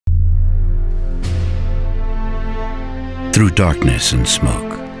Through darkness and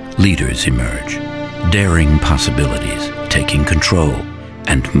smoke, leaders emerge, daring possibilities, taking control,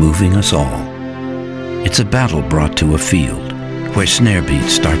 and moving us all. It's a battle brought to a field where snare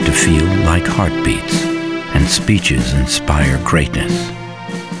beats start to feel like heartbeats and speeches inspire greatness.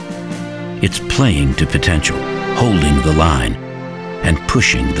 It's playing to potential, holding the line, and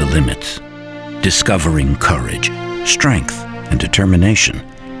pushing the limits, discovering courage, strength, and determination,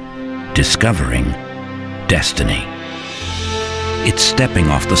 discovering destiny. It's stepping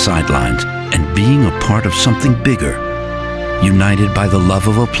off the sidelines and being a part of something bigger, united by the love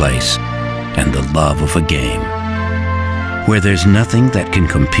of a place and the love of a game, where there's nothing that can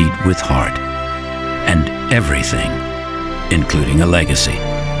compete with heart, and everything, including a legacy,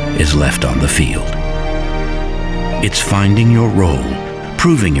 is left on the field. It's finding your role,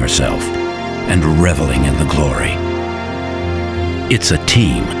 proving yourself, and reveling in the glory. It's a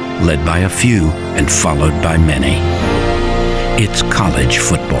team led by a few and followed by many. It's college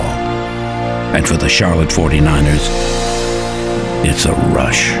football. And for the Charlotte 49ers, it's a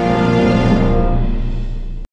rush.